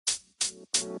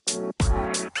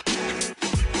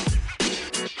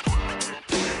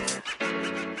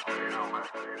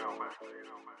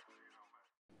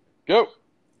Go.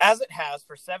 As it has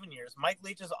for 7 years, Mike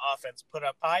Leach's offense put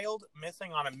a piled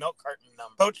missing on a milk carton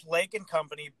number. Coach Lake and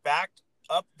company backed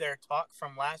up their talk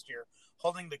from last year,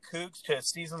 holding the Cougs to a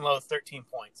season-low 13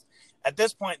 points. At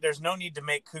this point, there's no need to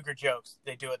make Cougar jokes.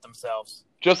 They do it themselves.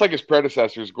 Just like his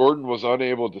predecessors, Gordon was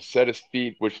unable to set his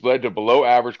feet, which led to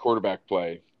below-average quarterback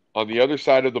play. On the other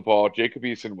side of the ball, Jacob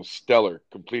Eason was stellar,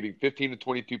 completing 15 to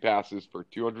 22 passes for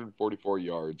 244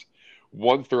 yards,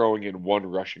 one throwing and one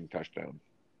rushing touchdown.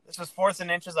 This is Fourth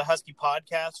and Inches, a Husky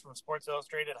podcast from Sports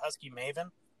Illustrated Husky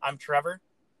Maven. I'm Trevor.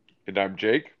 And I'm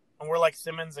Jake. And we're like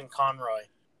Simmons and Conroy.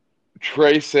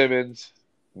 Trey Simmons,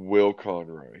 Will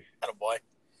Conroy. Attaboy.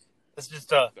 This is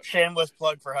just a shameless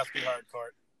plug for Husky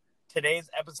Hardcourt. Today's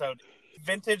episode,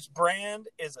 Vintage Brand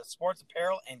is a sports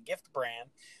apparel and gift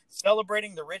brand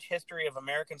celebrating the rich history of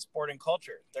American sporting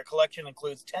culture. Their collection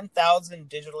includes 10,000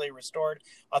 digitally restored,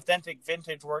 authentic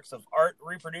vintage works of art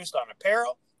reproduced on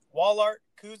apparel, wall art,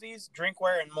 koozies,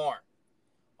 drinkware, and more.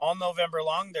 All November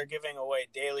long, they're giving away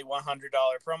daily $100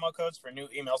 promo codes for new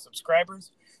email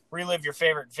subscribers. Relive your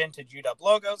favorite vintage UW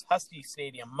logos, Husky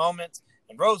Stadium moments,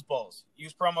 and Rose Bowls.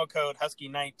 Use promo code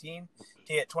Husky19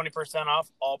 to get 20% off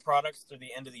all products through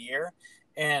the end of the year.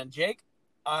 And Jake,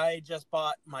 I just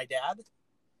bought my dad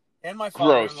and my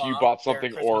father-in-law. Gross, you bought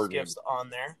something Christmas Oregon. gifts on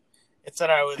there. It said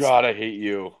I was... God, I hate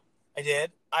you. I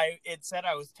did. It said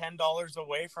I was $10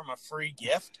 away from a free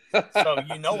gift. So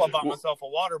I bought myself a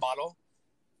water bottle.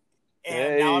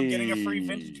 And now I'm getting a free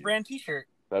Vintage Brand t-shirt.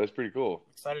 That is pretty cool.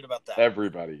 Excited about that.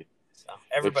 Everybody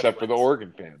except for the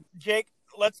Oregon fans. Jake,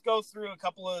 let's go through a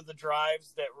couple of the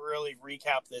drives that really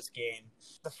recap this game.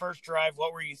 The first drive,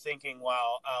 what were you thinking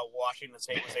while Washington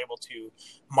State was able to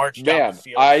march down the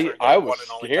field? I was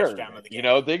scared. Of the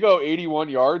game? They go 81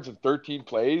 yards in 13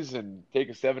 plays and take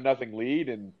a 7-0 lead,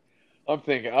 and I'm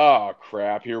thinking, oh,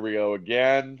 crap, here we go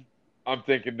again. I'm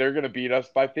thinking they're going to beat us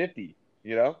by 50,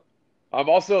 I'm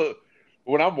also,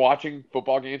 when I'm watching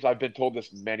football games, I've been told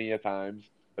this many a times,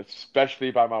 especially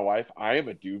by my wife, I am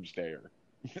a doomsayer.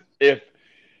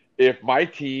 If my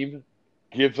team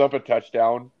gives up a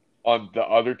touchdown on the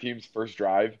other team's first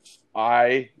drive,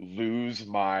 I lose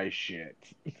my shit.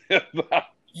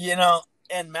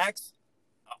 And Max,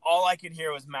 all I could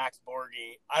hear was Max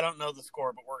Borghi. I don't know the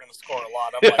score, but we're going to score a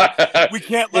lot. I'm like, we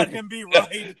can't let him be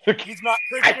right. He's not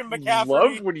Christian McCaffrey. I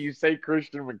love when you say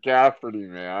Christian McCaffrey,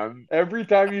 man. Every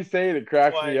time you say it, it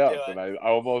cracks me up, and I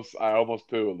almost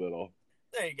poo a little.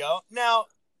 There you go. Now,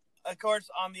 of course,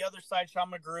 on the other side, Sean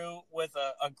McGrew with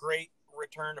a great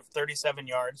return of 37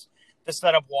 yards to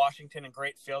set up Washington in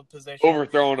great field position.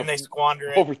 Overthrown and they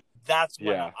squander it. That's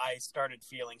when I started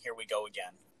feeling, here we go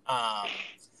again.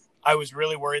 I was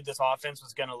really worried this offense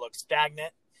was going to look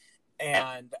stagnant,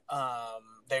 and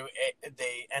they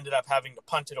ended up having to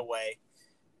punt it away.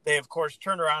 They, of course,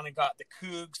 turned around and got the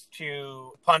Cougs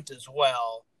to punt as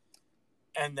well,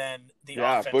 and then the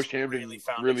offense Bush really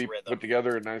found its rhythm. Put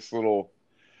together a nice little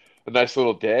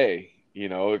day.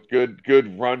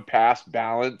 Good run pass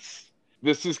balance.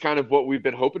 This is kind of what we've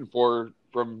been hoping for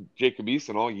from Jacob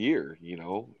Eason all year.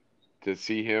 To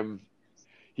see him.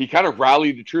 He kind of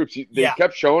rallied the troops. They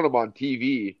kept showing him on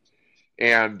TV,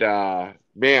 and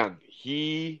man,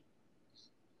 he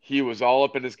was all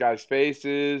up in his guys'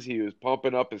 faces. He was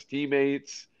pumping up his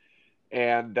teammates,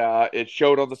 and it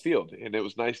showed on the field, and it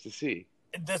was nice to see.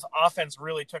 This offense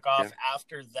really took off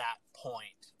after that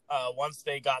point. Once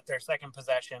they got their second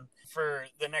possession, for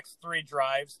the next 3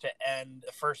 drives to end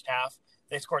the first half,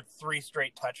 they scored 3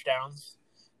 straight touchdowns.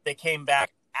 They came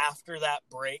back after that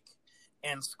break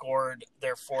and scored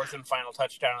their 4th and final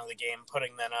touchdown of the game,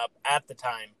 putting them up at the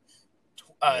time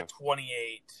 28-10.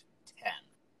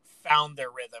 Found their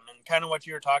rhythm, and kind of what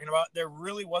you were talking about, there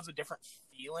really was a different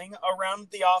feeling around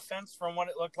the offense from what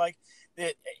it looked like.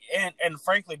 And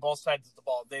frankly, both sides of the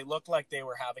ball, they looked like they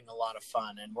were having a lot of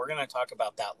fun, and we're going to talk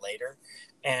about that later,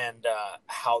 and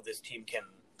how this team can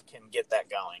get that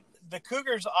going. The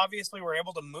Cougars obviously were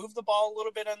able to move the ball a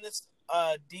little bit on this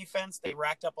defense. They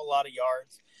racked up a lot of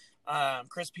yards.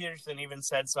 Chris Peterson even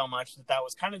said so much that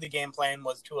was kind of the game plan,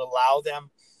 was to allow them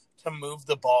to move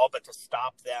the ball, but to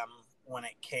stop them when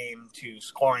it came to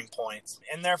scoring points.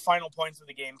 And their final points of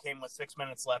the game came with 6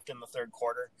 minutes left in the third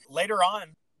quarter. Later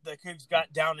on, the Cougs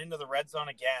got down into the red zone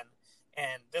again,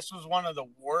 and this was one of the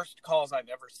worst calls I've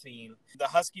ever seen. The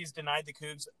Huskies denied the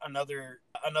Cougs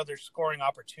another scoring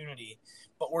opportunity,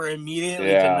 but were immediately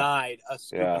denied a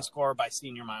scoop and score by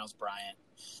senior Miles Bryant.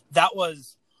 That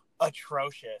was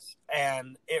atrocious,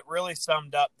 and it really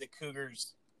summed up the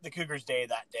Cougars' the Cougars' day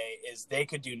that day is they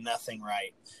could do nothing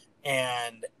right.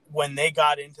 And when they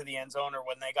got into the end zone or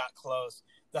when they got close,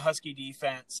 the Husky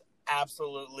defense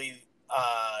absolutely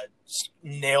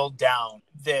nailed down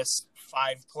this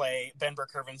 5-play. Ben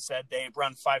Burkervin said they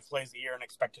run 5 plays a year and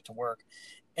expect it to work.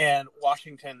 And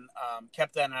Washington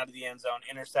kept that out of the end zone,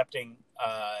 intercepting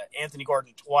Anthony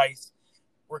Gordon twice,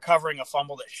 recovering a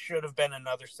fumble that should have been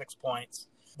another 6 points,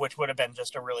 which would have been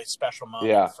just a really special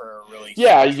moment for a really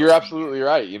you're absolutely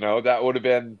right. That would have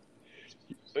been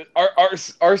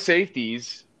our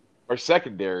safeties, our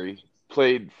secondary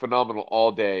played phenomenal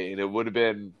all day, and it would have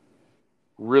been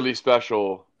really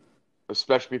special,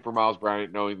 especially for Miles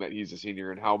Bryant, knowing that he's a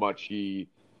senior and how much he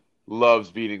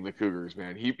loves beating the Cougars,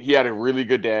 man. He had a really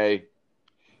good day,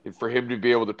 and for him to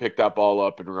be able to pick that ball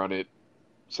up and run it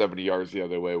 70 yards the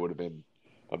other way would have been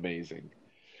amazing.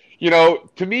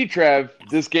 To me, Trev,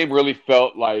 this game really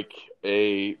felt like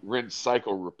a rinse,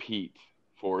 cycle, repeat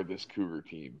for this Cougar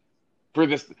team,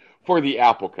 for the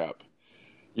Apple Cup.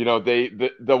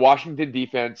 The Washington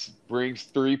defense brings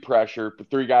 3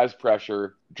 guys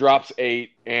pressure, drops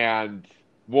 8, and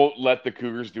won't let the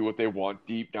Cougars do what they want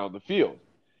deep down the field.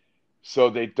 So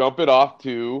they dump it off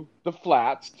to the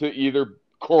flats to either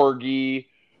Corgi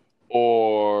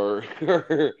or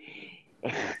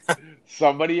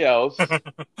somebody else,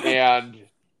 and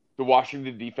the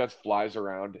Washington defense flies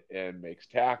around and makes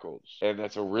tackles. And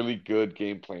that's a really good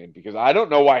game plan, because I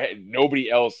don't know why nobody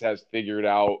else has figured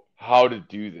out how to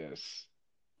do this.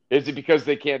 Is it because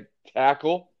they can't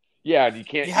tackle? Yeah, and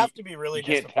you have to be really. You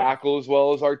can't tackle as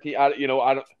well as our team. I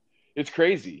don't. It's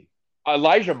crazy.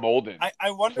 Elijah Molden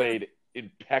played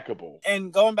impeccable.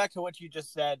 And going back to what you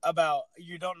just said about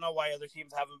you don't know why other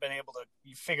teams haven't been able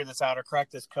to figure this out or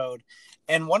crack this code.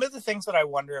 And one of the things that I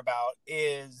wonder about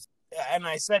is, and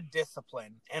I said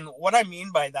discipline, and what I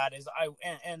mean by that is I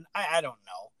don't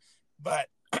know, but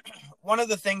one of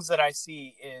the things that I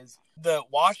see is the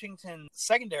Washington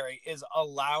secondary is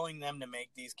allowing them to make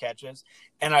these catches.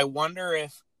 And I wonder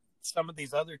if some of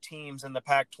these other teams in the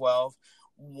Pac-12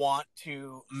 want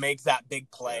to make that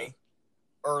big play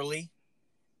early,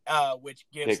 which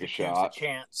gives the kids a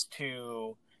chance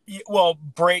to,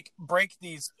 break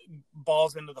these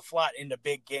balls into the flat into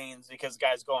big gains, because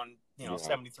guys going,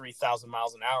 73,000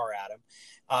 miles an hour at him.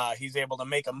 He's able to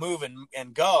make a move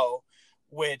and go,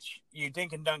 which you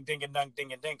dink and dunk,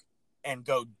 and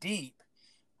go deep.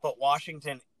 But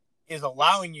Washington is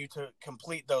allowing you to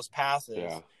complete those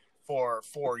passes for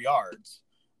 4 yards,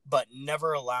 but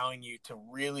never allowing you to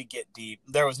really get deep.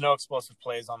 There was no explosive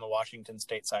plays on the Washington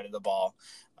State side of the ball.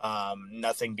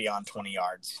 Nothing beyond 20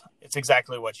 yards. It's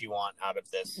exactly what you want out of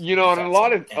this. And a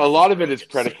lot of it is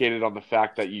predicated on the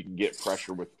fact that you can get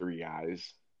pressure with 3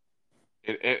 guys.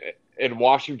 And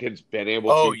Washington's been able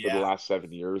to for the last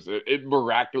 7 years. It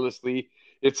miraculously,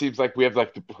 it seems like we have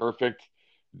like the perfect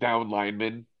down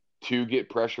lineman to get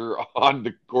pressure on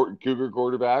the Cougar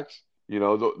quarterbacks.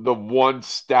 The one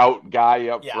stout guy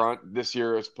up front. This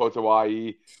year is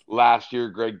Potawai. Last year,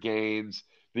 Greg Gaines.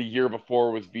 The year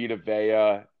before was Vita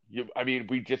Vea.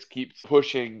 We just keep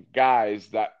pushing guys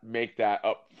that make that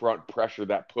up front pressure,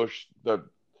 that push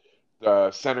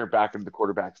the center back into the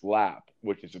quarterback's lap,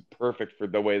 which is perfect for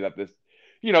the way that this,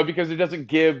 because it doesn't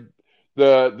give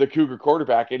the Cougar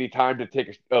quarterback any time to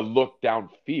take a look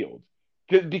downfield.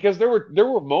 Because there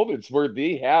were moments where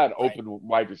they had open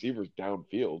wide receivers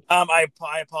downfield. I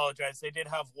apologize. They did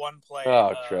have one play.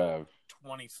 Trev.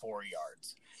 24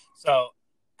 yards. So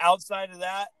outside of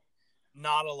that,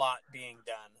 not a lot being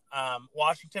done.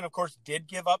 Washington, of course, did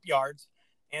give up yards.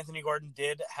 Anthony Gordon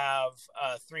did have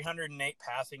 308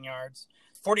 passing yards,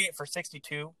 48 for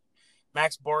 62.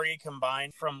 Max Borghi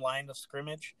combined from line of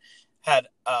scrimmage had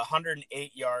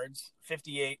 108 yards,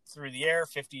 58 through the air,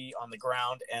 50 on the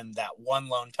ground, and that one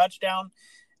lone touchdown.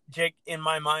 Jake, in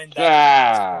my mind,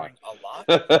 that's scoring a lot.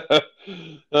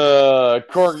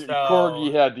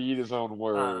 Corgi had to eat his own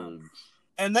words.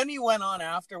 And then he went on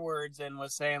afterwards and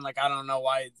was saying, I don't know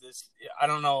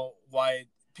why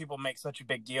people make such a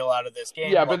big deal out of this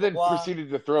game. Yeah, but then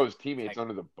proceeded to throw his teammates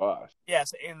under the bus.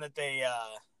 Yes, and that they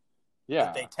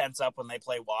tense up when they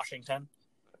play Washington.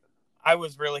 I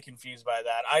was really confused by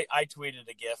that. I tweeted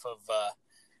a GIF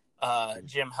of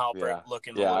Jim Halpert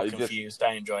looking a little confused.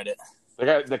 I enjoyed it.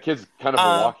 The kid's kind of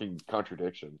a walking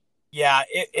contradiction. Yeah,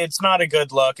 it's not a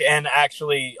good look. And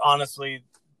actually, honestly,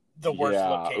 the worst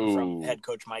look came from head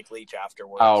coach Mike Leach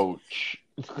afterwards. Ouch.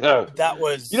 That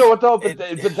was... You know what, though? But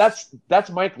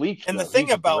that's Mike Leach. And the thing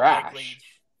about Mike Leach...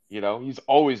 he's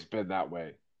always been that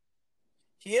way.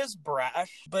 He is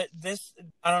brash, but this...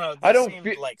 I don't know. This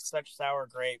seemed like such sour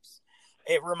grapes.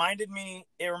 It reminded me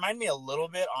a little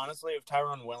bit, honestly, of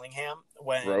Tyrone Willingham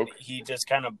when he just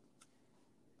kind of,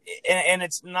 and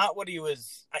it's not what he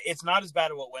was. It's not as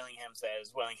bad as what Willingham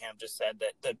says. Willingham just said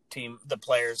that the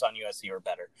players on USC are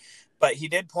better, but he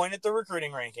did point at the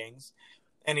recruiting rankings,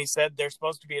 and he said they're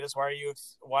supposed to beat us.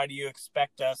 Why do you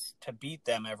expect us to beat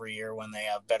them every year when they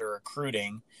have better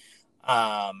recruiting?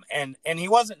 And he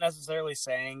wasn't necessarily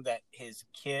saying that his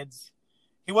kids.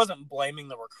 He wasn't blaming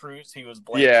the recruits. He was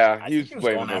blaming. Yeah, he was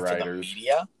blaming going the after writers. The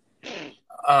media.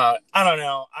 I don't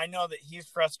know. I know that he's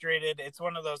frustrated. It's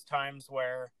one of those times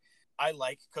where I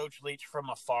like Coach Leach from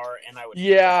afar, and I would.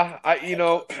 Yeah,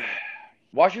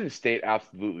 Washington State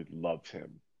absolutely loves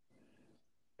him,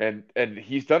 and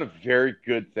he's done a very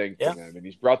good thing for them, and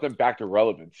he's brought them back to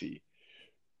relevancy.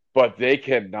 But they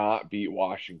cannot beat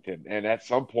Washington, and at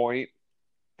some point,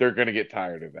 they're going to get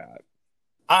tired of that.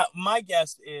 My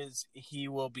guess is he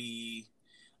will be.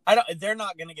 They're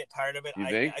not going to get tired of it. You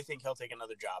think? I think he'll take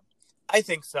another job. I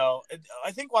think so.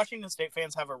 I think Washington State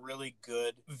fans have a really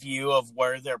good view of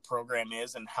where their program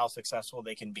is and how successful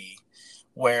they can be,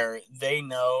 where they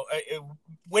know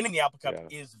winning the Apple Cup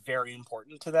is very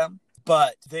important to them,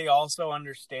 but they also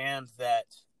understand that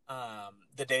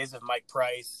the days of Mike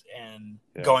Price and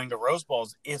going to Rose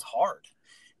Bowls is hard.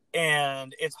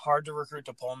 And it's hard to recruit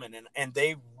to Pullman, and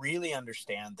they really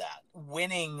understand that.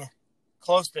 Winning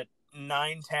close to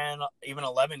 9, 10, even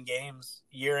 11 games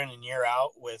year in and year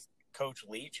out with Coach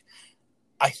Leach,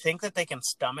 I think that they can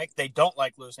stomach. They don't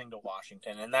like losing to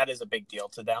Washington, and that is a big deal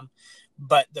to them.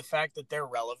 But the fact that they're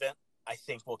relevant, I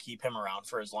think will keep him around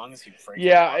for as long as he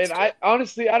freaking wants to. I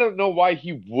honestly, I don't know why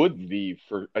he would leave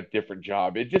for a different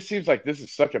job. It just seems like this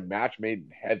is such a match made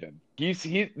in heaven.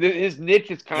 His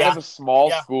niche is kind of a small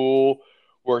school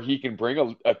where he can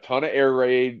bring a ton of air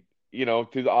raid, to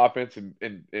the offense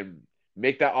and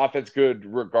make that offense good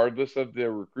regardless of the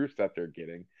recruits that they're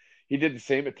getting. He did the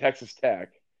same at Texas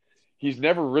Tech. He's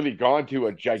never really gone to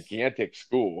a gigantic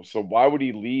school, so why would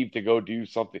he leave to go do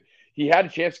something? He had a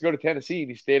chance to go to Tennessee, and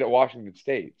he stayed at Washington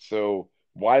State. So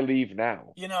why leave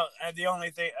now? The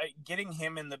only thing, getting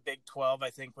him in the Big 12, I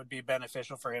think, would be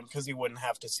beneficial for him because he wouldn't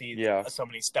have to see so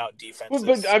many stout defenses.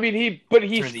 Well, but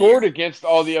he scored against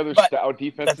all the other stout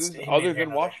defenses other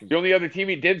than Washington. The only other team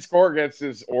he did score against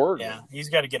is Oregon. Yeah, he's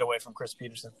got to get away from Chris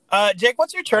Peterson. Jake,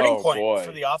 what's your turning point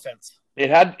for the offense? It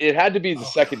had to be the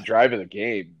second drive of the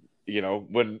game.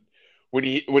 When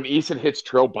Eason hits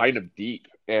Trill Bynum deep,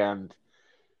 and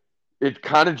it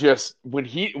kind of just when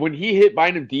he hit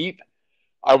Bynum deep,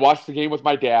 I watched the game with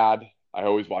my dad. I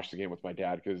always watch the game with my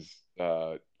dad because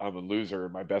I'm a loser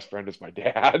and my best friend is my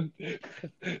dad.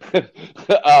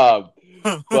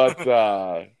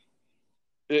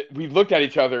 We looked at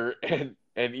each other and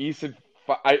Eason.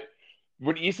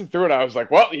 When Eason threw it, I was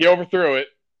like, "Well, he overthrew it."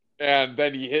 And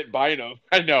then he hit Bynum.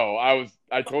 I know.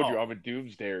 I told you I'm a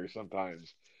doomsdayer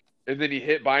sometimes. And then he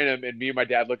hit Bynum, and me and my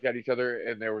dad looked at each other,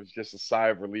 and there was just a sigh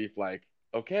of relief, like,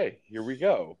 okay, here we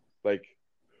go. Like,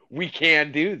 we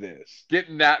can do this.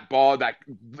 Getting that ball,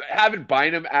 having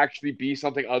Bynum actually be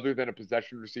something other than a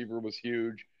possession receiver was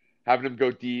huge. Having him go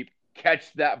deep,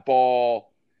 catch that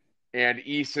ball, and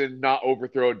Eason not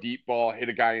overthrow a deep ball, hit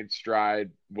a guy in stride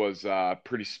was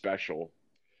pretty special.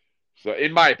 So,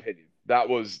 in my opinion. That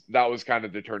was kind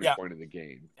of the turning point of the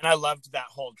game. And I loved that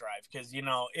whole drive because,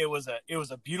 it was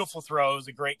a beautiful throw. It was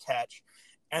a great catch.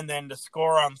 And then to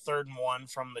score on 3rd and 1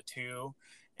 from the 2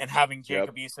 and having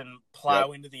Jacob Eason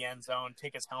plow into the end zone,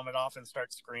 take his helmet off and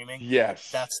start screaming.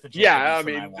 Yes. That's the Jacob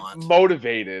Eason I want.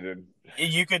 Motivated. And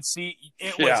you could see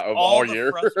it was all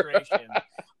the frustration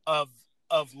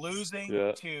of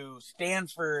losing to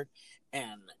Stanford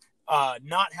and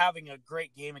not having a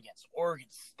great game against Oregon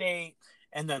State.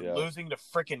 And then losing to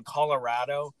freaking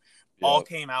Colorado all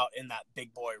came out in that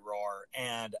big boy roar.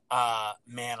 And,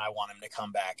 man, I want him to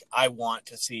come back. I want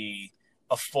to see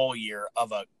a full year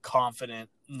of a confident,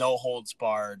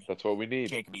 no-holds-barred That's what we need.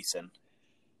 Jacob Eason.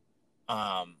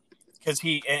 Because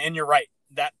and you're right,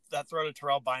 that throw to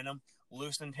Terrell Bynum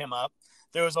loosened him up.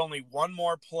 There was only one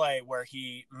more play where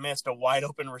he missed a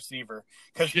wide-open receiver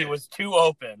because he was too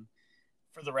open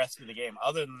for the rest of the game.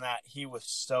 Other than that, he was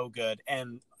so good.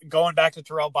 And going back to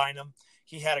Terrell Bynum,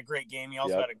 he had a great game. He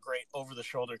also had a great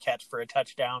over-the-shoulder catch for a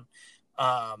touchdown.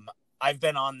 I've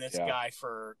been on this guy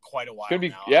for quite a while now.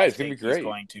 It's going to be great. He's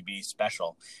going to be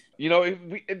special.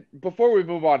 Before we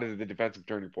move on to the defensive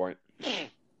turning point,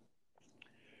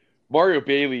 Mario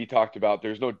Bailey talked about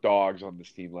there's no dogs on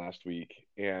this team last week,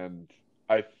 and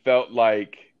I felt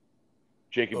like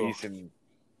Jacob Eason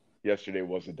yesterday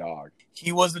was a dog.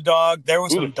 He was a dog. There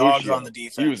was some dogs on the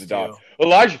defense. He was a dog.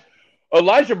 Elijah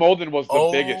Molden was the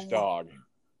biggest dog.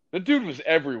 The dude was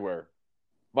everywhere.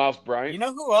 Miles Bryant. You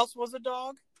know who else was a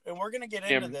dog? And we're gonna get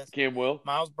into this. Cam Will.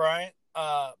 Miles Bryant.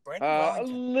 Brandon A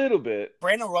Wellington. little bit.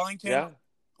 Brandon Wellington Yeah,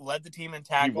 led the team in he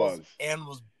tackles was. and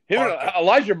was Him and barking.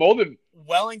 Elijah Molden.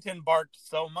 Wellington barked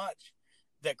so much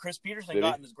that Chris Peterson Did he?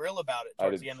 got in his grill about it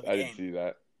towards the end of the I game. didn't see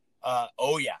that.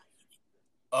 Oh yeah.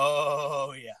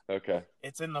 Okay.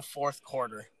 It's in the fourth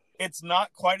quarter. It's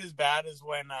not quite as bad as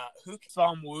when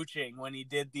Sam Wuching when he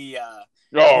did the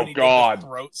did the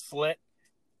throat slit,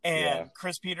 and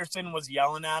Chris Peterson was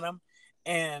yelling at him,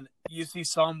 and you see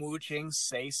Sam Wuching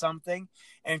say something,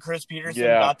 and Chris Peterson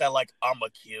got that like "I'ma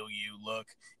kill you" look,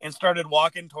 and started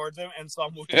walking towards him, and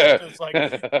Sam Wuching just like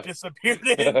disappeared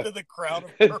into the crowd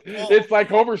of purple. It's like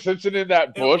Homer Simpson in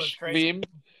that Bush meme.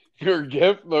 Your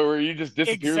gift where he just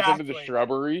disappears into the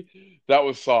shrubbery. That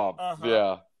was Sam.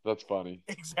 Yeah, that's funny.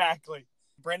 Exactly.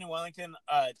 Brandon Wellington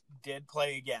did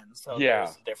play again, so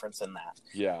there's a difference in that.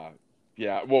 Yeah.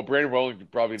 Well, Brandon Wellington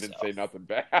probably didn't say nothing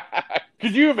bad.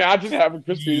 Could you imagine having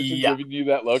Chris Peterson giving you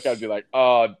that look? I'd be like,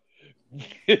 Sorry,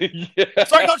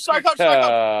 coach.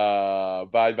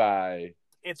 Bye.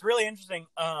 It's really interesting.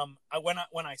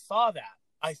 When I saw that,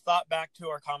 I thought back to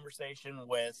our conversation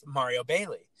with Mario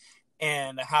Bailey.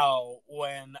 And how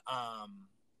when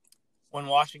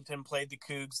Washington played the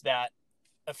Cougs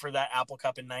for that Apple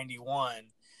Cup in '91,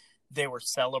 they were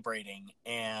celebrating,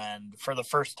 and for the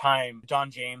first time, Don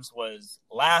James was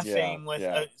laughing with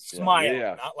a smile,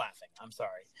 not laughing. I'm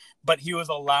sorry, but he was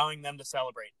allowing them to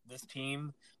celebrate. This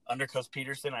team under Coach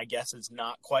Peterson, I guess, is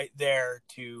not quite there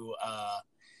to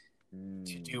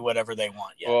do whatever they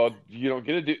want yet. Well, you don't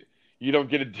get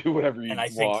to do whatever you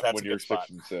want when you're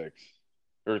 6-6.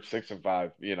 Or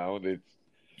 6-5,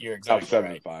 you're exactly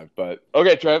 7-5. Right. But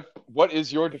okay, Trev, what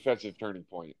is your defensive turning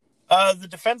point? The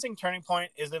defensive turning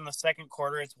point is in the second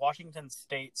quarter. It's Washington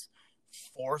State's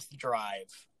fourth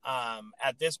drive.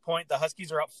 At this point, the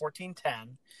Huskies are up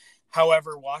 14-10.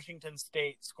 However, Washington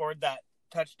State scored that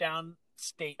touchdown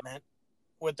statement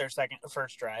with their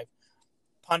first drive,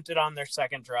 punted on their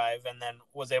second drive, and then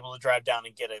was able to drive down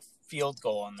and get a field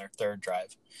goal on their third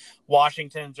drive.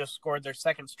 Washington just scored their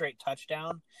second straight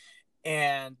touchdown,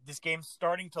 and this game's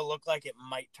starting to look like it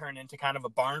might turn into kind of a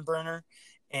barn burner.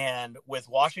 And with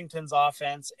Washington's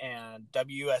offense and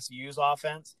WSU's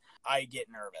offense, I get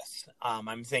nervous.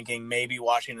 I'm thinking maybe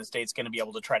Washington State's going to be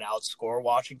able to try to outscore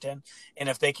Washington, and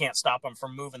if they can't stop them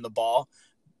from moving the ball,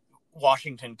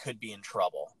 Washington could be in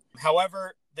trouble.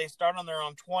 However, they start on their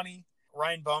own 20.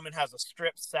 Ryan Bowman has a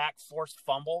strip sack forced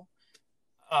fumble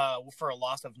for a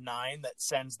loss of 9 that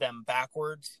sends them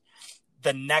backwards.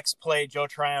 The next play, Joe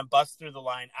Tryon busts through the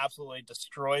line, absolutely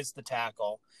destroys the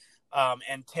tackle,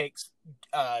 and takes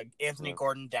Anthony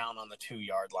Gordon down on the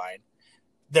 2-yard line.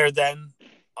 They're then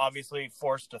obviously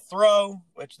forced to throw,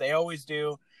 which they always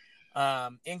do.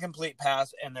 Incomplete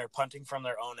pass, and they're punting from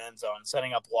their own end zone,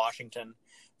 setting up Washington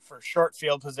for short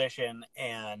field position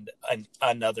and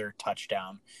another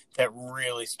touchdown that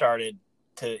really started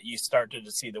to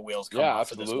see the wheels come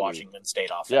off of this Washington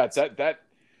State offense. Yeah,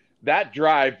 that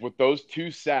drive with those 2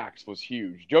 sacks was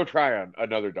huge. Joe Tryon,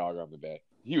 another dog on the day.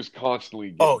 He was constantly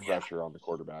getting pressure on the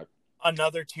quarterback.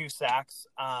 Another 2 sacks.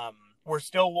 We're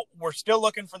still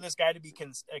looking for this guy to be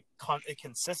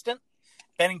consistent.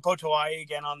 Benning Potoai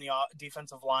again on the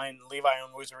defensive line. Levi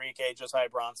Onwuzurike, Josiah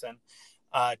Bronson.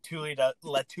 Tuli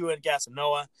Letua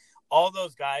Gasanoa, all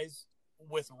those guys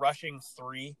with rushing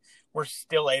 3 were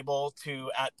still able to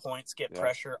at points get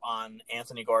pressure on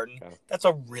Anthony Gordon. Yeah. That's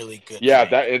a really good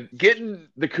thing. Getting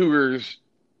the Cougars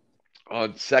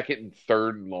on second and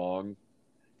third and long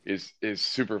is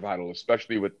super vital,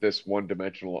 especially with this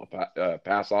one-dimensional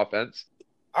pass offense.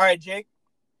 All right, Jake,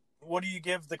 what do you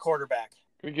give the quarterback?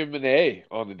 I'm going to give him an A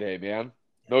on the day, man.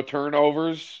 No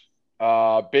turnovers.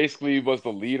 Basically was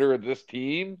the leader of this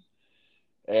team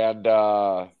and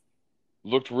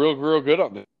looked real good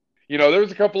on this. There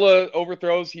was a couple of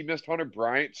overthrows. He missed Hunter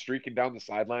Bryant streaking down the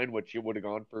sideline, which he would have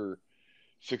gone for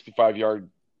 65-yard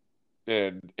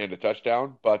and a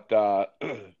touchdown. But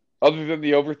other than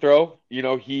the overthrow,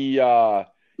 he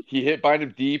hit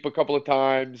Bynum deep a couple of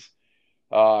times.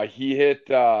 He hit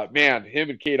him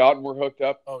and Kate Otten were hooked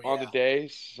up on the day.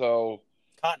 So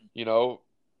Cotton.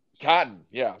 Cotton.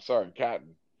 Yeah, sorry,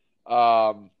 Cotton.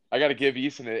 I got to give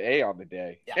Easton an A on the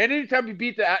day. Yeah. And anytime you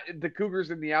beat the Cougars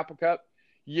in the Apple Cup,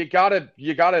 you gotta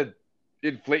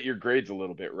inflate your grades a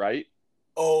little bit, right?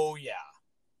 Oh yeah.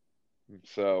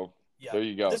 So there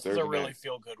you go. This is a really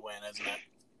feel-good win, isn't it?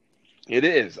 It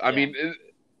is. I mean,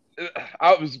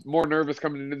 I was more nervous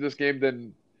coming into this game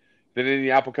than in the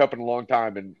Apple Cup in a long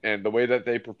time, and the way that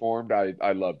they performed,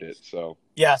 I loved it. So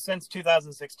yeah, since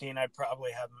 2016, I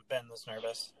probably haven't been this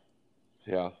nervous.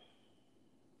 Yeah.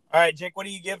 All right, Jake, what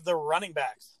do you give the running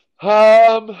backs?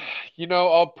 Um,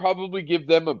 I'll probably give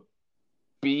them a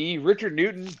B.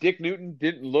 Dick Newton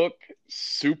didn't look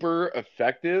super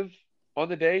effective on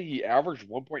the day. He averaged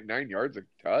 1.9 yards a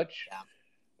touch,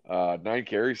 Yeah. 9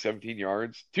 carries, 17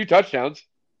 yards, 2 touchdowns.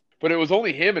 But it was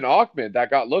only him and Ahmed that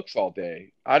got looks all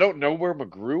day. I don't know where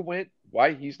McGrew went,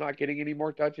 why he's not getting any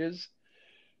more touches.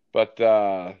 But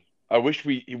I wish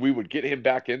we would get him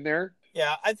back in there.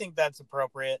 Yeah, I think that's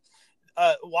appropriate.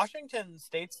 Washington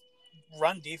State's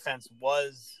run defense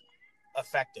was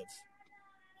effective.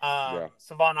 Yeah.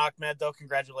 Savon Ahmed, though,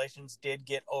 congratulations, did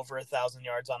get over 1,000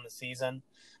 yards on the season.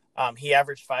 He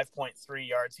averaged 5.3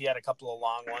 yards. He had a couple of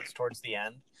long ones towards the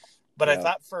end. But I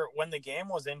thought for when the game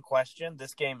was in question,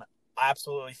 this game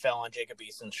absolutely fell on Jacob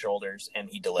Eason's shoulders, and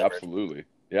he delivered. Absolutely.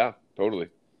 Yeah, totally.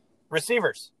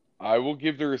 Receivers. I will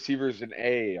give the receivers an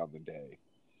A on the day.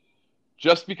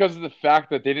 Just because of the fact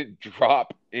that they didn't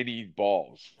drop any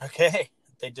balls. Okay,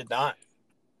 they did not.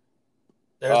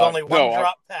 There's only one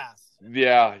drop pass.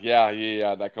 Yeah,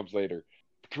 that comes later.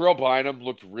 Terrell Bynum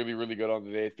looked really, really good on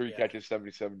the day. 3 catches,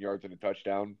 77 yards, and a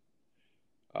touchdown.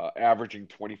 Averaging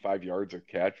 25 yards a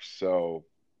catch. So,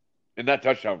 and that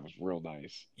touchdown was real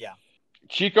nice. Yeah.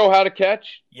 Chico had a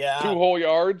catch. Yeah. 2 whole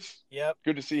yards. Yep.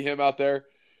 Good to see him out there.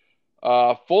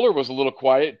 Fuller was a little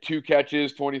quiet. 2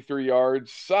 catches, 23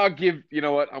 yards. So I'll give, you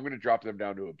know what? I'm going to drop them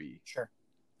down to a B. Sure.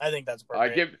 I think that's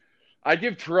appropriate. I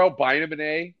give Terrell Bynum an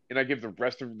A, and I give the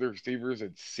rest of the receivers a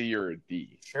C or a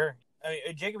D. Sure. I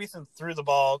mean, Jacob Eason threw the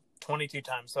ball 22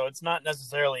 times, so it's not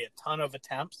necessarily a ton of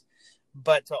attempts,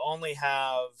 but to only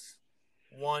have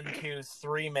 1, 2,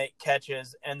 3 make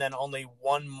catches and then only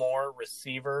one more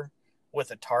receiver with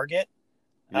a target,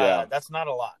 that's not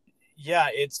a lot. Yeah,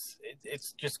 it's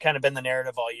just kind of been the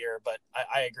narrative all year, but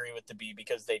I agree with the B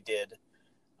because they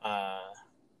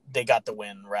got the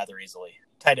win rather easily.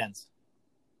 Tight ends.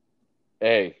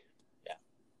 A. Yeah.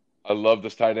 I love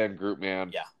this tight end group,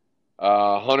 man. Yeah.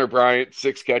 Hunter Bryant,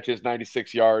 6 catches,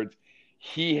 96 yards.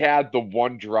 He had the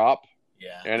 1 drop.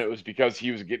 Yeah. And it was because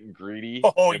he was getting greedy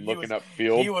and looking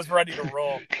upfield. He was ready to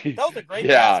roll. That was a great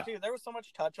pass, too. There was so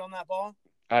much touch on that ball.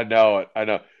 I know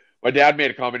it. My dad made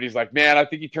a comment. He's like, man, I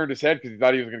think he turned his head because he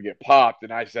thought he was going to get popped.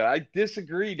 And I said, I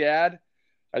disagree, Dad.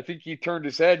 I think he turned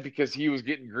his head because he was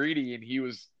getting greedy and he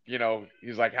was,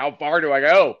 he's like, how far do I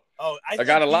go? Oh, I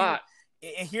got a lot.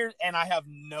 Here, and I have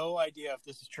no idea if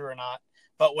this is true or not,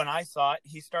 but when I saw it,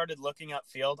 he started looking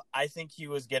upfield. I think he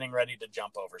was getting ready to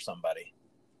jump over somebody.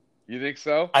 You think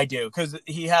so? I do, because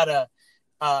he had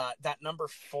that number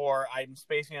 4. I'm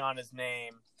spacing on his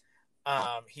name.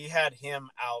 He had him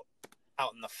out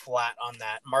in the flat on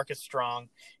that. Marcus Strong,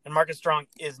 and Marcus Strong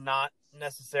is not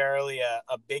necessarily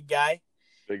a big guy.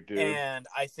 Big dude. And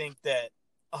I think that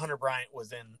Hunter Bryant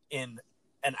was in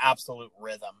an absolute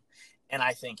rhythm, and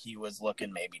I think he was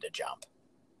looking maybe to jump.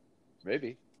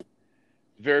 Maybe.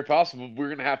 Very possible. We're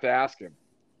going to have to ask him.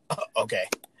 Okay.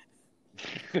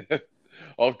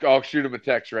 I'll shoot him a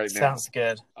text right now. Sounds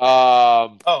good.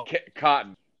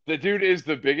 Cotton. The dude is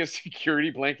the biggest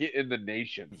security blanket in the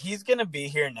nation. He's going to be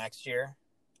here next year.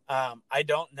 I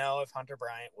don't know if Hunter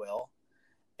Bryant will.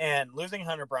 And losing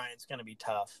Hunter Bryant's going to be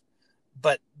tough.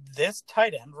 But this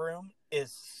tight end room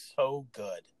is so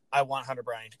good. I want Hunter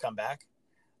Bryant to come back.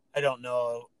 I don't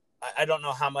know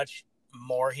how much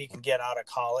more he can get out of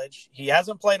college. He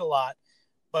hasn't played a lot,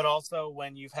 but also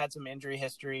when you've had some injury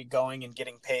history, going and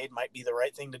getting paid might be the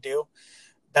right thing to do.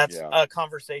 That's a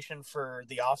conversation for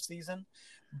the offseason.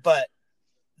 But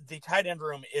the tight end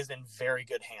room is in very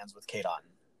good hands with Cade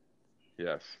Otton.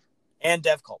 Yes. And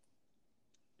Dev Culp.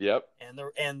 Yep.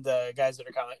 And the guys that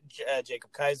are coming,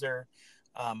 Jacob Kaiser,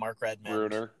 Mark Redmond.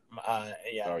 Bruner.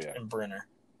 And Bruner.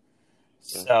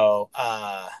 So,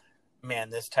 man,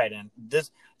 this tight end,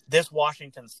 this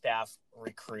Washington staff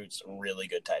recruits really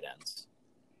good tight ends.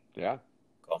 Yeah.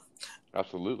 Cool.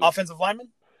 Absolutely. Offensive lineman?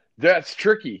 That's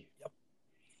tricky. Yep.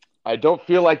 I don't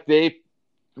feel like they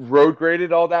road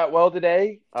graded all that well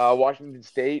today. Washington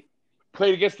State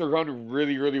played against the run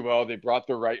really, really well. They brought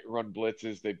the right run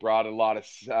blitzes. They brought a lot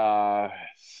of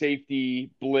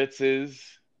safety blitzes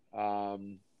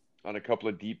on a couple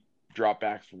of deep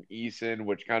dropbacks from Eason,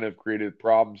 which kind of created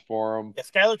problems for him. Yeah,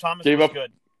 Skylar Thomas was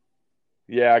good.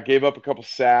 Yeah, gave up a couple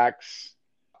sacks.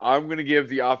 I'm going to give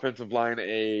the offensive line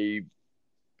a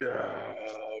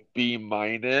B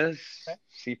minus, okay.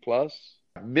 C plus.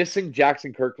 Missing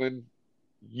Jackson Kirkland,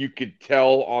 you could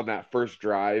tell on that first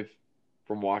drive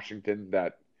from Washington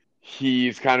that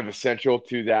he's kind of essential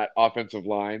to that offensive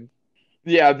line.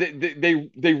 Yeah,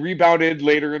 they rebounded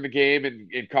later in the game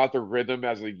and caught their rhythm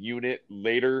as a unit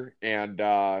later and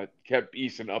kept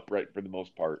Eason upright for the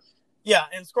most part. Yeah,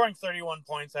 and scoring 31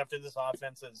 points after this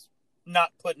offense is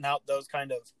not putting out those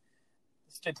kind of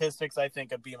statistics. I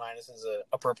think a B- is an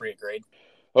appropriate grade.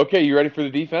 Okay, you ready for the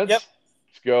defense? Yep.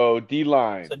 Let's go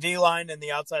D-line. So D-line and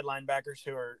the outside linebackers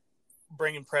who are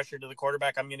bringing pressure to the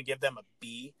quarterback, I'm going to give them a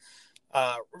B.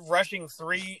 Rushing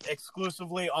 3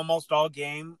 exclusively almost all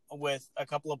game with a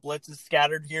couple of blitzes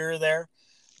scattered here or there.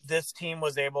 This team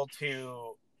was able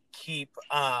to keep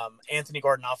Anthony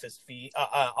Gordon off his feet,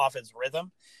 off his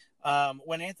rhythm.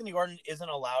 When Anthony Gordon isn't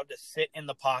allowed to sit in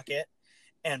the pocket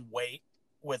and wait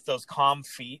with those calm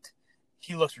feet,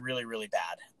 he looks really, really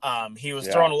bad. He was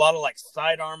throwing a lot of like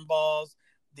sidearm balls.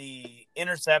 The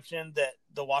interception that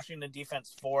the Washington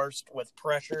defense forced with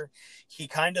pressure, he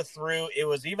kind of threw. It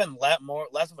was even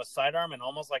less of a sidearm and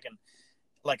almost like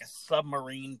a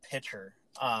submarine pitcher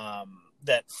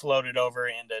that floated over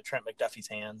into Trent McDuffie's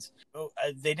hands.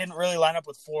 They didn't really line up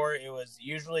with 4. It was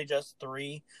usually just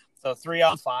 3. So 3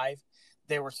 on 5.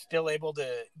 They were still able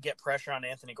to get pressure on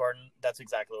Anthony Gordon. That's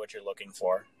exactly what you're looking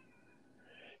for.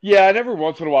 Yeah, and every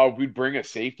once in a while we'd bring a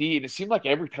safety, and it seemed like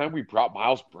every time we brought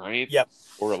Miles Bryant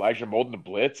or Elijah Molden to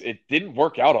blitz, it didn't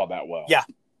work out all that well.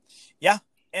 Yeah.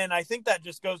 And I think that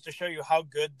just goes to show you how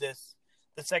good the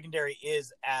secondary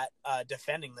is at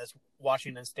defending this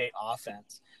Washington State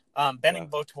offense. Benning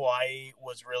Botuai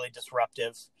was really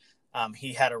disruptive.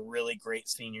 He had a really great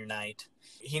senior night.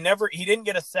 He didn't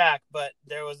get a sack, but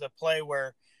there was a play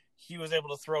where he was able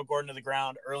to throw Gordon to the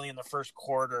ground early in the first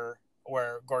quarter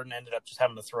where Gordon ended up just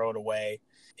having to throw it away.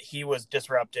 He was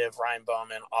disruptive. Ryan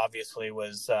Bowman obviously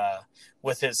was,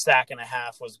 with his sack and a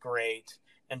half, was great.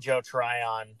 And Joe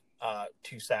Tryon,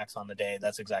 2 sacks on the day.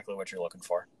 That's exactly what you're looking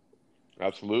for.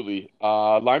 Absolutely.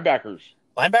 Linebackers,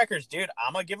 dude,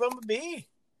 I'm going to give them a B.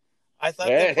 I thought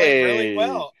they played really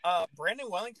well.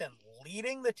 Brandon Wellington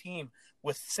leading the team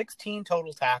with 16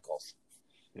 total tackles.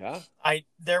 Yeah.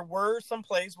 There were some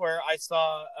plays where I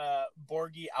saw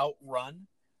Borghi outrun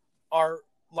our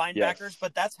linebackers,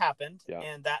 but that's happened,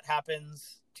 and that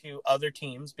happens to other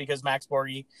teams because Max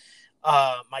Borghi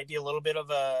might be a little bit of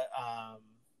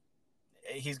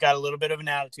he's got a little bit of an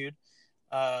attitude.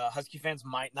 Husky fans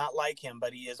might not like him,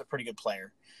 but he is a pretty good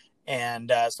player. And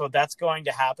so that's going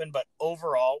to happen. But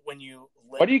overall, when you...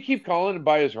 Why do you keep calling him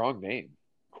by his wrong name?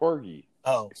 Corgi.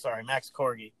 Oh, sorry, Max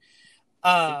Corgi.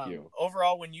 Thank you.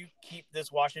 Overall, when you keep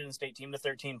this Washington State team to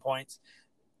 13 points,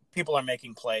 people are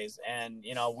making plays. And,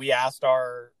 we asked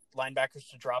our linebackers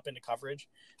to drop into coverage.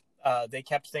 They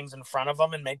kept things in front of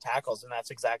them and made tackles, and that's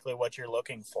exactly what you're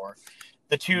looking for.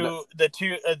 The two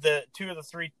of the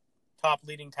 3 top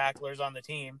leading tacklers on the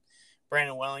team,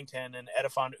 Brandon Wellington and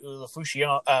Edifon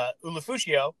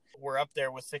Ulufusio, were up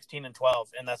there with 16 and 12,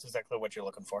 and that's exactly what you're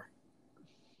looking for.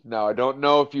 Now, I don't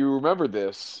know if you remember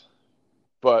this,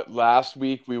 but last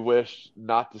week we wished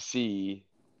not to see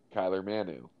Kyler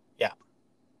Manu. Yeah.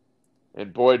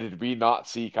 And boy, did we not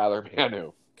see Kyler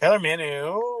Manu. Kyler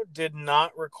Manu did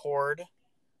not record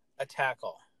a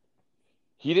tackle.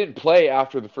 He didn't play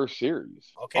after the first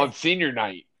series on senior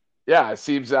night. Yeah, it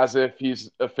seems as if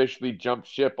he's officially jumped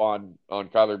ship on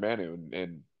Kyler Manu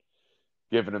and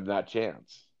given him that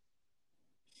chance.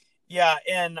 Yeah,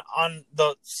 and on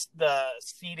the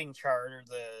seating chart or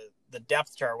the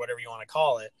depth chart, whatever you want to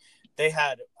call it, they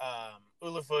had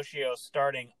Ulufusio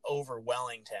starting over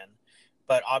Wellington.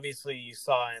 But obviously you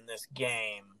saw in this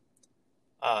game,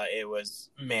 it was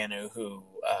Manu who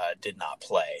did not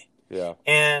play. Yeah.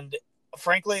 And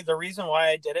frankly, the reason why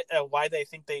I did it, why they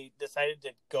think they decided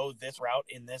to go this route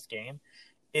in this game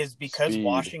is because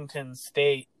Washington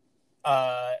State,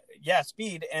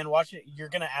 speed, and you're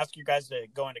going to ask your guys to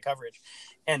go into coverage.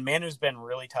 And Manu's been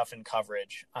really tough in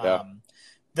coverage. I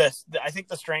think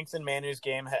the strength in Manu's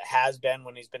game has been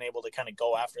when he's been able to kind of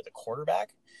go after the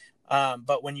quarterback.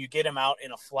 But when you get him out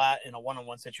in a flat, in a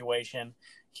one-on-one situation,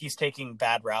 he's taking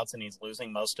bad routes and he's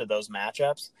losing most of those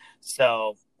matchups.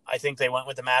 So I think they went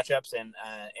with the matchups and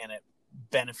it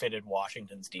benefited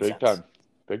Washington's defense.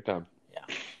 Big time.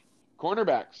 Yeah.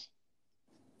 Cornerbacks.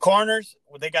 Corners,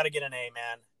 they got to get an A,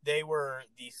 man. They were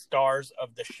the stars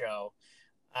of the show.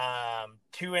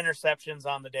 2 interceptions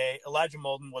on the day. Elijah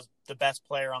Molden was the best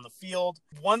player on the field.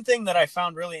 One thing that I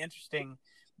found really interesting,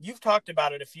 you've talked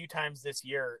about it a few times this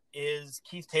year, is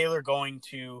Keith Taylor going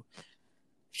to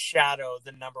shadow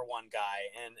the number 1 guy,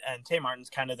 and Tay Martin's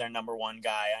kind of their number 1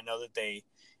 guy. I know that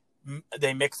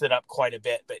they mix it up quite a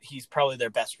bit, but he's probably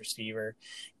their best receiver.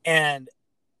 And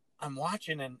I'm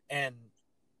watching, and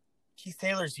Keith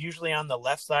Taylor's usually on the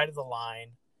left side of the line,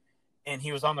 and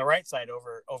he was on the right side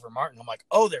over Martin. I'm like,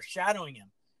 oh, they're shadowing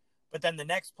him. But then the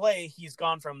next play, he's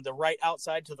gone from the right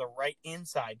outside to the right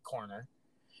inside corner.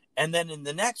 And then in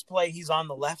the next play, he's on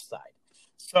the left side.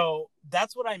 So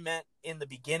that's what I meant in the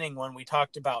beginning when we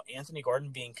talked about Anthony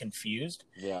Gordon being confused.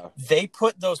 Yeah. They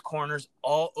put those corners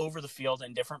all over the field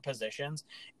in different positions,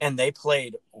 and they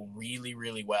played really,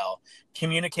 really well.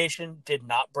 Communication did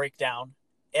not break down.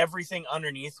 Almost everything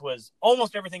underneath was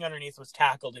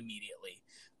tackled immediately.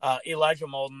 Elijah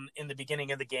Molden in the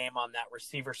beginning of the game on that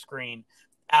receiver screen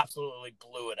absolutely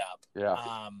blew it up.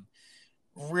 Yeah.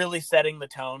 Really setting the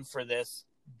tone for this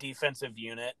defensive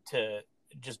unit to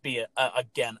just be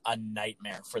again a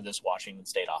nightmare for this Washington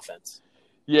State offense.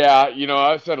 Yeah,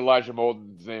 I've said Elijah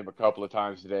Molden's name a couple of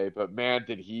times today, but man,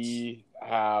 did he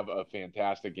have a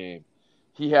fantastic game.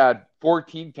 He had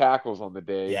 14 tackles on the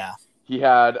day. Yeah. He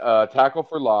had a tackle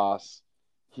for loss.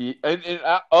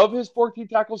 Of his 14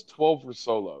 tackles, 12 were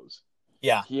solos.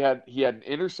 Yeah. He had an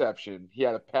interception. He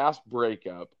had a pass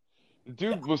breakup. The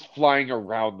dude was flying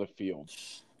around the field.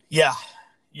 Yeah.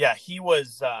 Yeah, he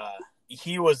was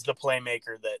the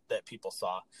playmaker that people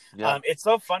saw. Yeah. It's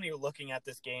so funny looking at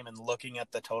this game and looking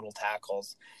at the total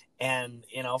tackles. And,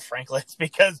 frankly, it's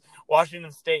because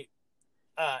Washington State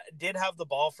did have the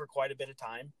ball for quite a bit of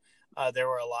time. There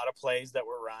were a lot of plays that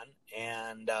were run,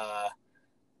 and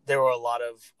there were a lot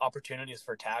of opportunities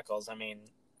for tackles. I mean,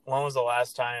 when was the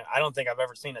last time? I don't think I've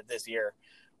ever seen it this year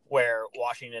where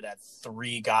Washington had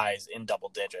 3 guys in double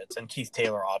digits, and Keith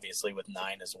Taylor obviously with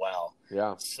 9 as well.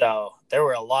 Yeah. So there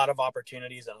were a lot of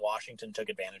opportunities, and Washington took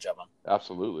advantage of them.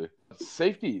 Absolutely.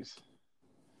 Safeties,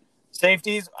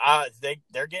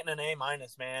 they're getting an A-,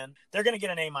 man. They're going to get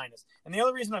an A-. And the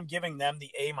only reason I'm giving them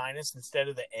the A- instead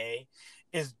of the A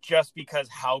is just because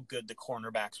how good the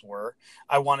cornerbacks were.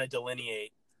 I want to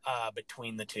delineate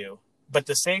between the two. But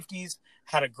the safeties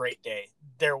had a great day.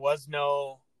 There was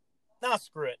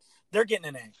screw it. They're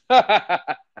getting an A.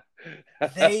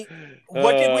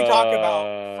 What did we talk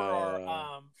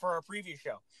about for our preview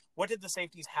show? What did the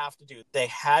safeties have to do? They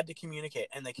had to communicate,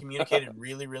 and they communicated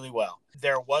really, really well.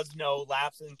 There was no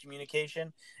lapse in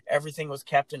communication. Everything was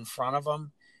kept in front of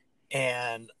them.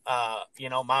 And,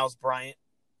 Miles Bryant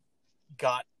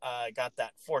got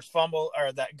that forced fumble,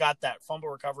 or got that fumble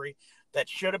recovery that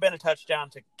should have been a touchdown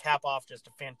to cap off just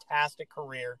a fantastic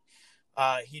career.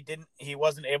 He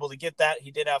wasn't able to get that.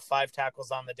 He did have 5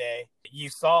 tackles on the day. You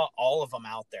saw all of them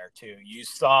out there too. You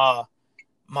saw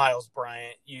Miles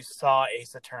Bryant, you saw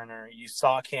Asa Turner, you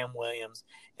saw Cam Williams,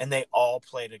 and they all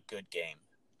played a good game.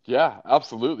 Yeah,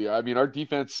 absolutely. I mean, our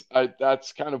defense,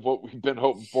 that's kind of what we've been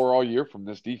hoping for all year from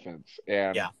this defense.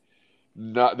 And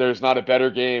there's not a better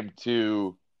game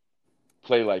to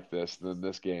play like this than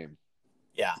this game.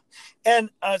 Yeah. And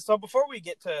so before we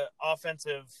get to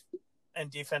offensive and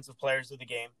defensive players of the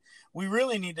game, we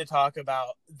really need to talk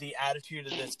about the attitude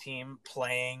of this team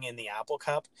playing in the Apple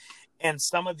Cup and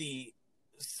some of the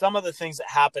things that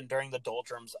happened during the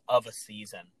doldrums of a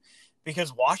season.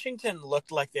 Because Washington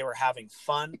looked like they were having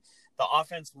fun. The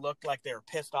offense looked like they were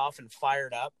pissed off and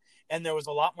fired up, and there was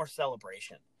a lot more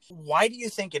celebration. Why do you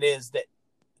think it is that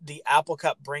the Apple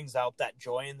Cup brings out that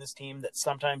joy in this team that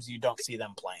sometimes you don't see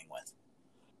them playing with?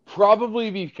 Probably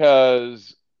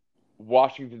because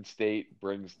Washington State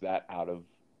brings that out of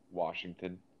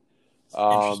Washington.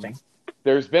 Interesting.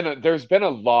 There's been a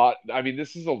lot. I mean,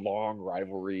 this is a long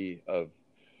rivalry of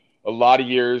a lot of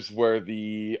years where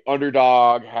the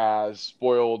underdog has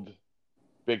spoiled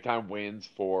big time wins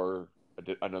for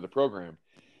another program.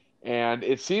 And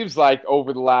it seems like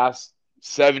over the last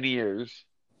 7 years,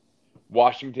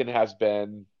 Washington has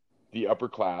been the upper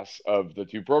class of the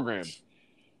two programs.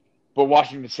 But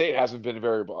Washington State hasn't been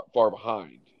very far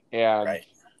behind. And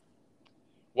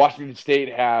Washington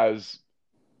State has,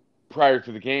 prior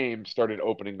to the game, started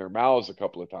opening their mouths a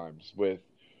couple of times with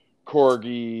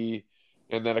Corgi.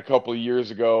 And then a couple of years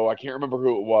ago, I can't remember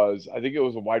who it was. I think it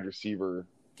was a wide receiver.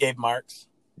 Gabe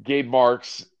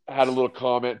Marks had a little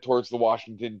comment towards the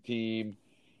Washington team.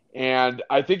 And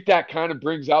I think that kind of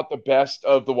brings out the best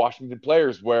of the Washington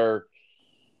players, where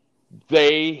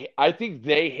I think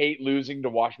they hate losing to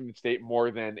Washington State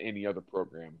more than any other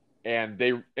program. And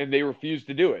they refuse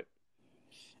to do it.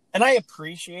 And I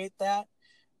appreciate that,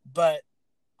 but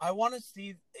I want to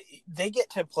see they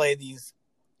get to play these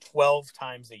 12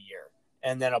 times a year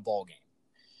and then a bowl game.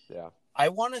 Yeah. I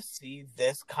want to see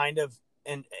this kind of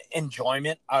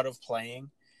enjoyment out of playing,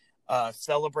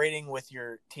 celebrating with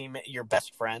your team, your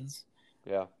best friends.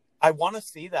 Yeah. I want to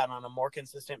see that on a more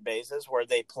consistent basis where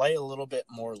they play a little bit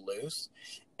more loose,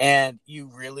 and you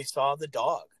really saw the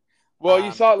dog. Well,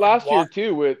 you saw it last year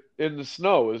too, in the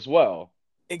snow as well.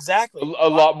 Exactly. A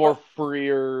lot more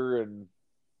freer. And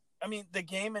I mean, the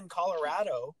game in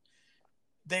Colorado,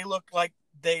 they looked like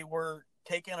they were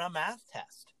taking a math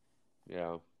test.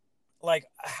 Yeah. Like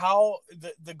how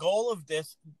the goal of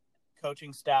this,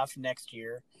 coaching staff next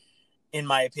year, in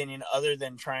my opinion, other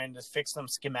than trying to fix some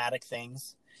schematic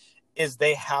things, is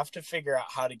they have to figure out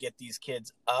how to get these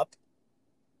kids up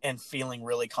and feeling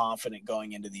really confident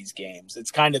going into these games.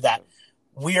 It's kind of that,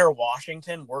 we are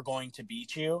Washington, we're going to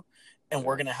beat you, and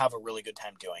we're going to have a really good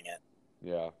time doing it.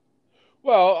 Yeah.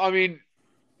 Well, I mean,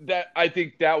 I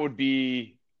think that would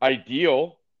be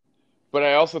ideal, but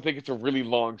I also think it's a really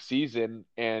long season,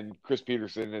 and Chris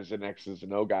Peterson is an X's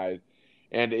and O guy.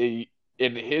 And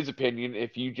in his opinion,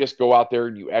 if you just go out there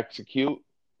and you execute.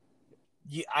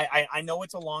 Yeah, I know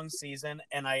it's a long season,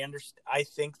 and I understand. I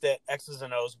think that X's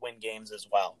and O's win games as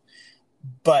well.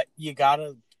 But you got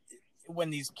to, when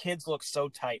these kids look so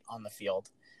tight on the field,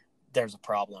 there's a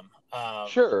problem.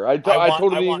 Sure, I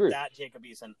totally want agree. That Jacob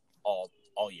Eason all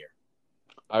year.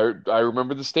 I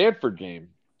remember the Stanford game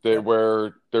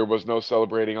where there was no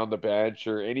celebrating on the bench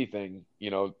or anything.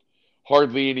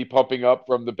 Hardly any pumping up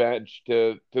from the bench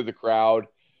to the crowd.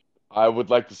 I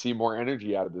would like to see more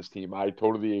energy out of this team. I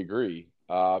totally agree.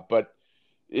 But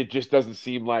it just doesn't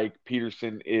seem like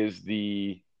Peterson is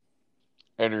the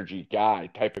energy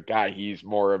type of guy. He's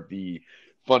more of the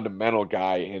fundamental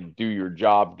guy and do your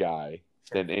job guy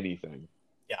than anything.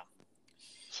 Yeah.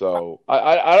 So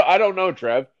I don't know,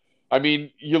 Trev. I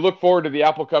mean, you look forward to the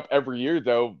Apple Cup every year,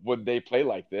 though, when they play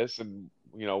like this and,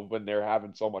 when they're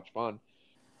having so much fun.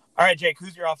 All right, Jake,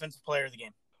 who's your offensive player of the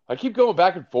game? I keep going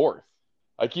back and forth.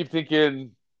 I keep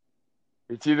thinking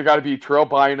it's either got to be Terrell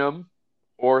Bynum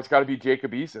or it's got to be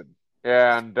Jacob Eason.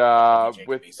 And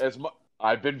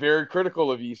I've been very critical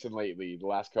of Eason lately, the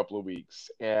last couple of weeks,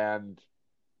 and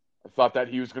I thought that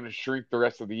he was going to shrink the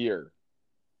rest of the year.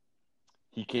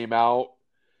 He came out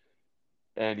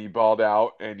and he balled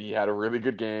out and he had a really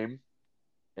good game,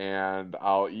 and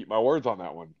I'll eat my words on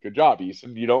that one. Good job,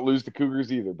 Eason. You don't lose the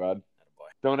Cougars either, bud.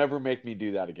 Don't ever make me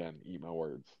do that again. Eat my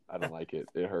words. I don't like it.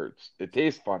 It hurts. It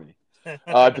tastes funny.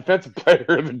 Defensive player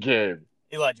of the game.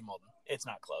 Elijah Molden. It's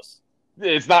not close.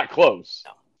 It's not close.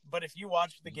 No. But if you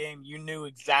watched the game, you knew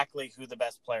exactly who the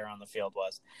best player on the field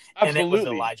was. Absolutely. And it was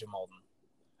Elijah Molden.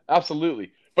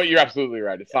 Absolutely. But you're absolutely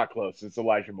right. It's not close. It's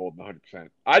Elijah Molden 100%.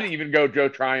 I didn't even go Joe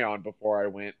Tryon before I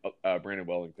went Brandon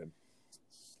Wellington.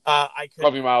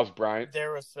 Probably Miles Bryant.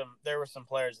 There were some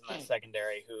players in that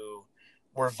secondary who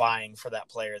were vying for that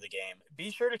player of the game.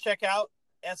 Be sure to check out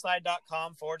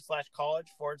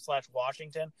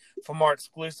si.com/college/Washington for more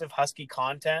exclusive Husky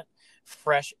content,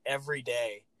 fresh every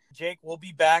day. Jake, we'll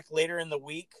be back later in the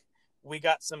week. We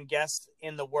got some guests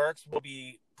in the works. We'll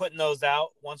be putting those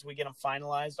out once we get them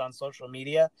finalized on social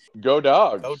media. Go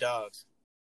Dogs. Go Dogs.